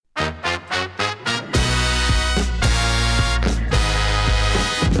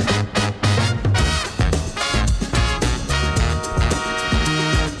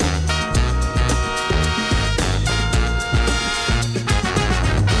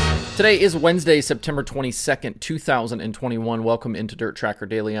Today is Wednesday, September 22nd, 2021. Welcome into Dirt Tracker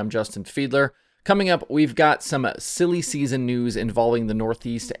Daily. I'm Justin Fiedler. Coming up, we've got some silly season news involving the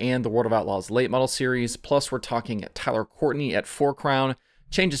Northeast and the World of Outlaws late model series. Plus, we're talking Tyler Courtney at Four Crown,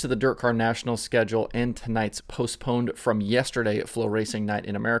 changes to the Dirt Car National schedule, and tonight's postponed from yesterday Flow Racing Night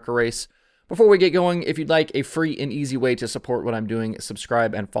in America race. Before we get going, if you'd like a free and easy way to support what I'm doing,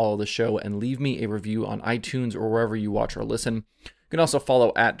 subscribe and follow the show and leave me a review on iTunes or wherever you watch or listen. You can also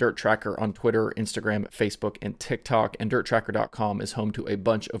follow at Dirt Tracker on Twitter, Instagram, Facebook, and TikTok, and DirtTracker.com is home to a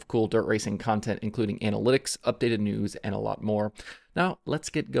bunch of cool dirt racing content, including analytics, updated news, and a lot more. Now, let's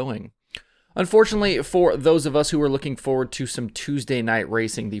get going. Unfortunately, for those of us who are looking forward to some Tuesday night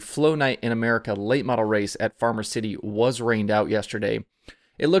racing, the Flow Night in America late model race at Farmer City was rained out yesterday.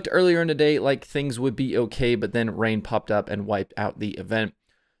 It looked earlier in the day like things would be okay, but then rain popped up and wiped out the event.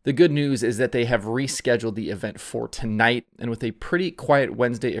 The good news is that they have rescheduled the event for tonight, and with a pretty quiet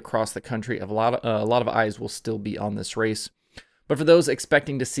Wednesday across the country, a lot of eyes will still be on this race. But for those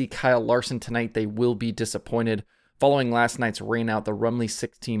expecting to see Kyle Larson tonight, they will be disappointed. Following last night's rainout, the Rumley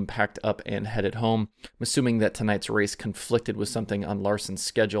 6 team packed up and headed home. I'm assuming that tonight's race conflicted with something on Larson's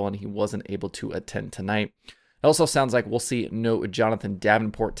schedule and he wasn't able to attend tonight. It also sounds like we'll see no Jonathan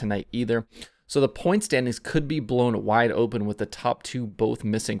Davenport tonight either. So the point standings could be blown wide open with the top two both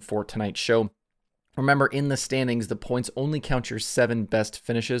missing for tonight's show. Remember, in the standings, the points only count your 7 best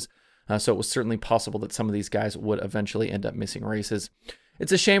finishes, so it was certainly possible that some of these guys would eventually end up missing races.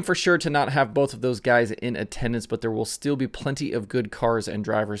 It's a shame for sure to not have both of those guys in attendance, but there will still be plenty of good cars and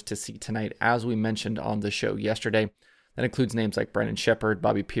drivers to see tonight, as we mentioned on the show yesterday. That includes names like Brandon Sheppard,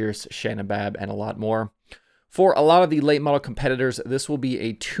 Bobby Pierce, Shannon Babb, and a lot more. For a lot of the late model competitors, this will be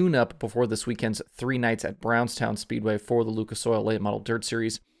a tune-up before this weekend's 3 nights at Brownstown Speedway for the Lucas Oil Late Model Dirt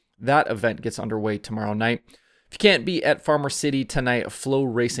Series. That event gets underway tomorrow night. If you can't be at Farmer City tonight, Flow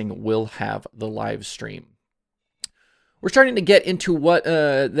Racing will have the live stream. We're starting to get into what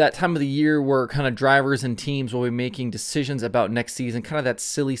that time of the year where kind of drivers and teams will be making decisions about next season, kind of that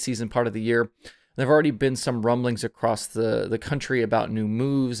silly season part of the year. There have already been some rumblings across the country about new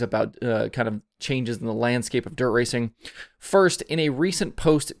moves, about kind of changes in the landscape of dirt racing. First, in a recent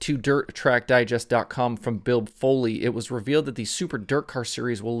post to DirtTrackDigest.com from Bill Foley, it was revealed that the Super Dirt Car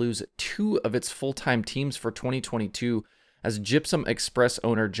Series will lose 2 of its full-time teams for 2022, as Gypsum Express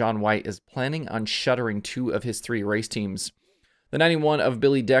owner John White is planning on shuttering 2 of his 3 race teams. The 91 of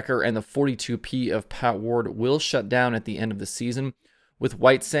Billy Decker and the 42P of Pat Ward will shut down at the end of the season, with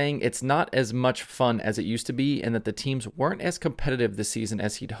White saying it's not as much fun as it used to be and that the teams weren't as competitive this season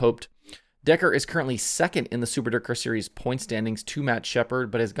as he'd hoped. Decker is currently second in the Super Dirt Car Series point standings to Matt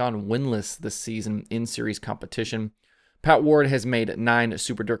Sheppard, but has gone winless this season in series competition. Pat Ward has made 9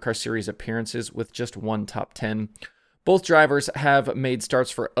 Super Dirt Car Series appearances with just 1 top 10. Both drivers have made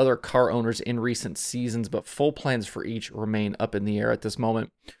starts for other car owners in recent seasons, but full plans for each remain up in the air at this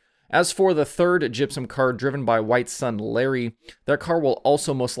moment. As for the third Gypsum car driven by White's son Larry, that car will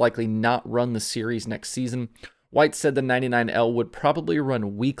also most likely not run the series next season. White said the 99L would probably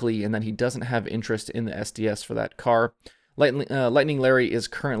run weekly and that he doesn't have interest in the SDS for that car. Lightning Larry is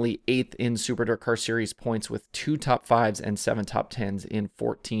currently 8th in Super Dirt Car Series points with 2 top 5s and 7 top 10s in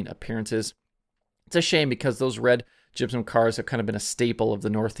 14 appearances. It's a shame because those red Gypsum cars have kind of been a staple of the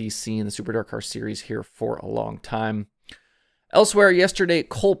Northeast scene, the Super Dirt Car Series here for a long time. Elsewhere yesterday,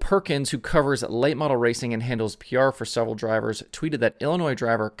 Cole Perkins, who covers late model racing and handles PR for several drivers, tweeted that Illinois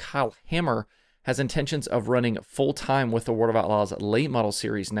driver Kyle Hammer has intentions of running full-time with the World of Outlaws late model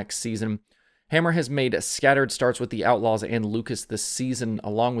series next season. Hammer has made scattered starts with the Outlaws and Lucas this season,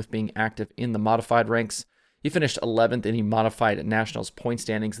 along with being active in the modified ranks. He finished 11th in the modified Nationals point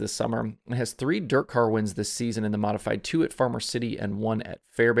standings this summer and has 3 dirt car wins this season in the modified, 2 at Farmer City and 1 at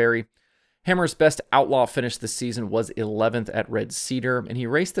Fairbury. Hammer's best outlaw finish this season was 11th at Red Cedar, and he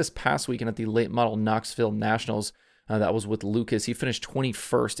raced this past weekend at the late model Knoxville Nationals. That was with Lucas. He finished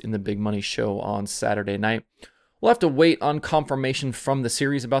 21st in the Big Money Show on Saturday night. We'll have to wait on confirmation from the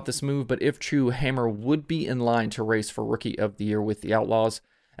series about this move, but if true, Hammer would be in line to race for Rookie of the Year with the Outlaws.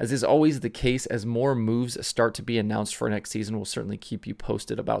 As is always the case, as more moves start to be announced for next season, we'll certainly keep you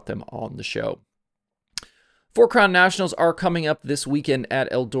posted about them on the show. Four Crown Nationals are coming up this weekend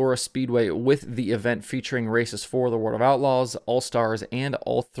at Eldora Speedway with the event featuring races for the World of Outlaws, All-Stars, and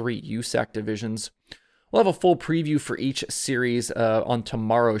all 3 USAC divisions. We'll have a full preview for each series on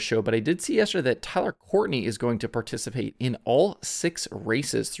tomorrow's show, but I did see yesterday that Tyler Courtney is going to participate in all 6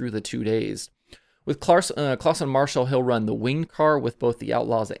 races through the 2 days. With Clausen Marshall, he'll run the winged car with both the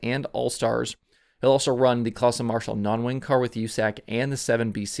Outlaws and All-Stars. He'll also run the Clausen Marshall non-wing car with USAC and the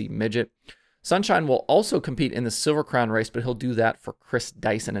 7BC Midget. Sunshine will also compete in the Silver Crown race, but he'll do that for Chris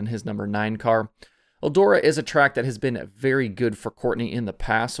Dyson in his number 9 car. Eldora is a track that has been very good for Courtney in the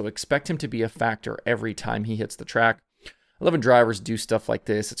past, so expect him to be a factor every time he hits the track. I love when drivers do stuff like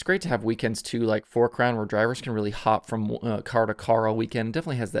this. It's great to have weekends too, like 4 Crown, where drivers can really hop from car to car all weekend. It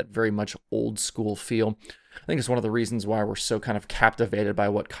definitely has that very much old school feel. I think it's one of the reasons why we're so kind of captivated by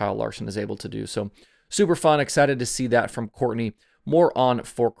what Kyle Larson is able to do. So super fun, excited to see that from Courtney. More on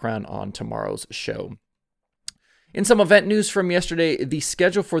 4 Crown on tomorrow's show. In some event news from yesterday, the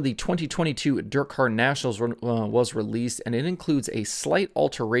schedule for the 2022 Dirt Car Nationals was released, and it includes a slight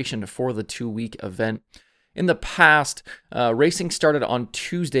alteration for the 2-week event. In the past, racing started on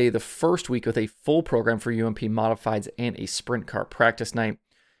Tuesday, the first week, with a full program for UMP Modifieds and a sprint car practice night.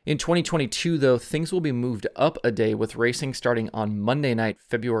 In 2022, though, things will be moved up a day, with racing starting on Monday night,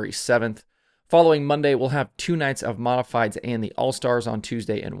 February 7th. Following Monday, we'll have 2 nights of Modifieds and the All-Stars on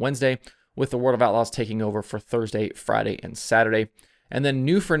Tuesday and Wednesday, with the World of Outlaws taking over for Thursday, Friday, and Saturday. And then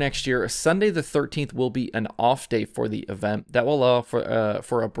new for next year, Sunday the 13th will be an off day for the event. That will allow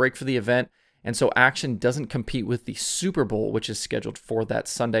for a break for the event, and so action doesn't compete with the Super Bowl, which is scheduled for that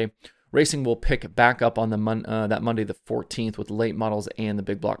Sunday. Racing will pick back up on that Monday the 14th, with late models and the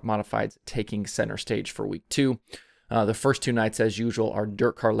big block modifieds taking center stage for week 2. The first 2 nights, as usual, are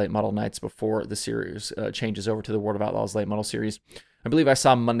Dirt Car late model nights before the series changes over to the World of Outlaws late model series. I believe I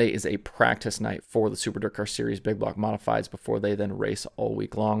saw Monday is a practice night for the Super Dirt Car Series Big Block Modifieds before they then race all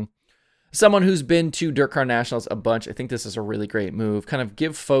week long. Someone who's been to Dirt Car Nationals a bunch, I think this is a really great move. Kind of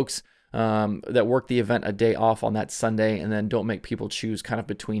give folks that work the event a day off on that Sunday, and then don't make people choose kind of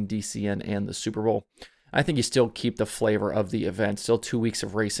between DCN and the Super Bowl. I think you still keep the flavor of the event, still 2 weeks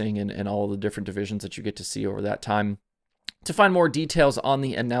of racing and all the different divisions that you get to see over that time. To find more details on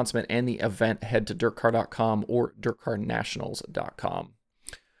the announcement and the event, head to dirtcar.com or dirtcarnationals.com.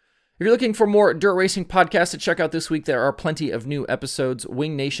 If you're looking for more dirt racing podcasts to check out this week, there are plenty of new episodes.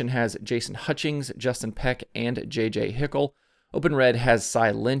 Wing Nation has Jason Hutchings, Justin Peck, and JJ Hickle. Open Red has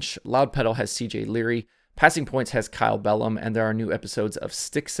Cy Lynch. Loud Pedal has CJ Leary. Passing Points has Kyle Bellum, and there are new episodes of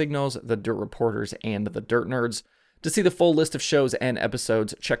Stick Signals, The Dirt Reporters, and The Dirt Nerds. To see the full list of shows and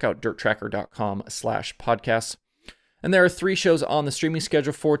episodes, check out dirttracker.com/podcasts. And there are 3 shows on the streaming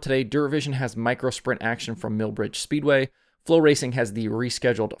schedule for today. Dirt Vision has Micro Sprint action from Millbridge Speedway. Flow Racing has the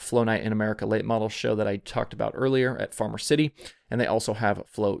rescheduled Flow Night in America late model show that I talked about earlier at Farmer City. And they also have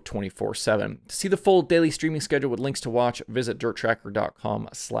Flow 24/7. To see the full daily streaming schedule with links to watch, visit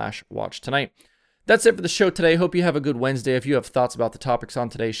dirttracker.com/watch tonight. That's it for the show today. Hope you have a good Wednesday. If you have thoughts about the topics on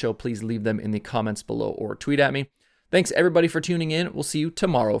today's show, please leave them in the comments below or tweet at me. Thanks everybody for tuning in. We'll see you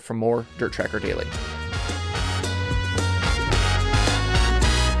tomorrow for more Dirt Tracker Daily.